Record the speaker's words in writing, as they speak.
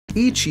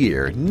Each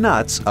year,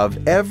 nuts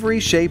of every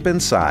shape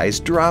and size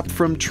drop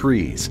from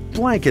trees,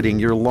 blanketing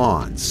your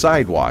lawn,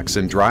 sidewalks,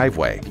 and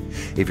driveway.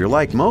 If you're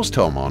like most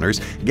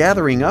homeowners,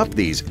 gathering up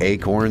these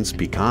acorns,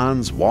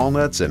 pecans,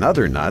 walnuts, and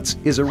other nuts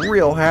is a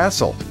real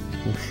hassle.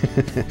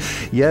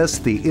 Yes,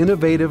 the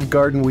innovative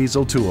Garden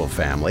Weasel tool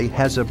family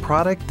has a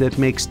product that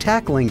makes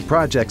tackling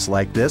projects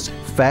like this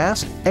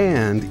fast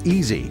and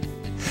easy.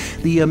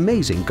 The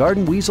amazing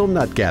Garden Weasel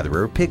Nut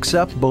Gatherer picks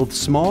up both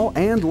small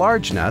and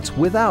large nuts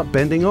without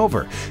bending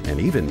over,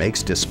 and even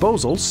makes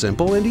disposal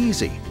simple and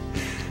easy.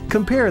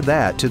 Compare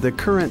that to the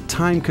current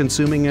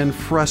time-consuming and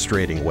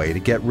frustrating way to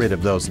get rid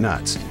of those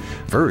nuts.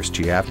 First,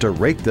 you have to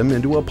rake them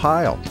into a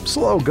pile,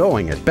 slow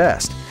going at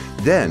best.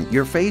 Then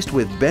you're faced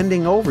with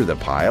bending over the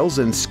piles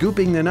and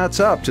scooping the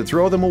nuts up to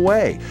throw them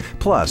away.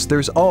 Plus,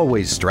 there's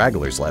always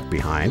stragglers left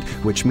behind,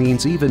 which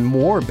means even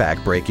more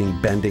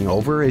back-breaking bending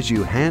over as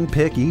you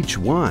hand-pick each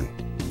one.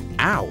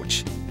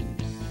 Ouch!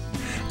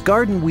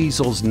 Garden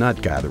Weasel's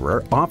Nut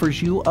Gatherer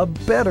offers you a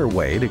better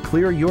way to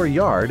clear your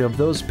yard of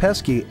those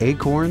pesky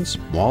acorns,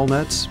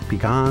 walnuts,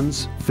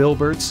 pecans,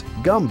 filberts,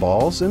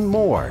 gumballs, and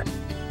more.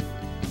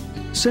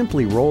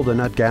 Simply roll the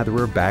Nut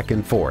Gatherer back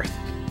and forth,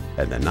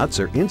 and the nuts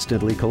are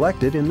instantly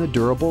collected in the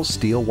durable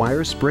steel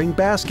wire spring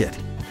basket.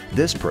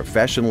 This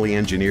professionally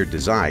engineered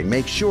design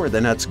makes sure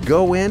the nuts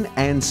go in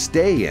and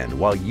stay in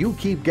while you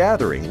keep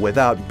gathering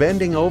without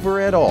bending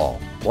over at all.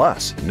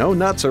 Plus, no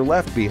nuts are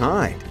left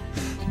behind.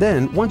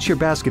 Then, once your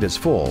basket is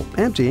full,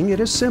 emptying it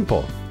is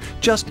simple.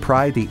 Just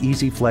pry the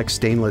EasyFlex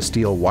stainless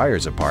steel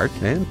wires apart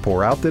and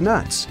pour out the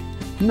nuts.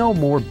 No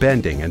more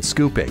bending and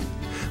scooping.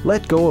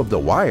 Let go of the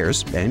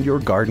wires and your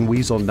Garden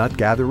Weasel Nut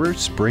Gatherer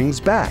springs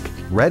back,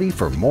 ready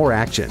for more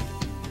action.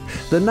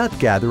 The Nut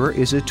Gatherer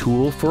is a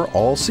tool for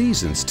all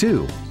seasons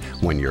too.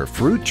 When your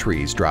fruit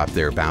trees drop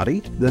their bounty,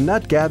 the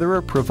Nut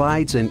Gatherer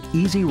provides an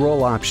easy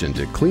roll option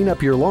to clean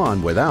up your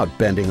lawn without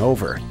bending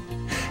over.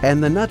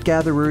 And the Nut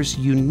Gatherer's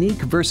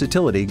unique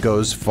versatility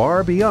goes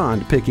far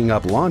beyond picking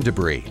up lawn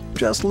debris.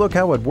 Just look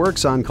how it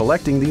works on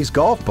collecting these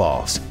golf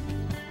balls.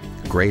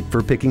 Great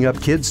for picking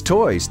up kids'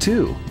 toys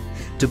too.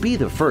 To be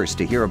the first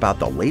to hear about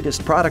the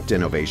latest product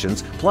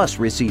innovations, plus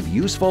receive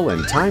useful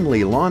and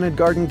timely lawn and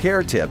garden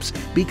care tips,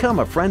 become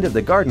a friend of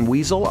the Garden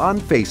Weasel on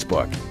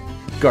Facebook.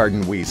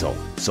 Garden Weasel,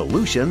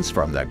 solutions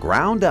from the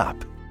ground up.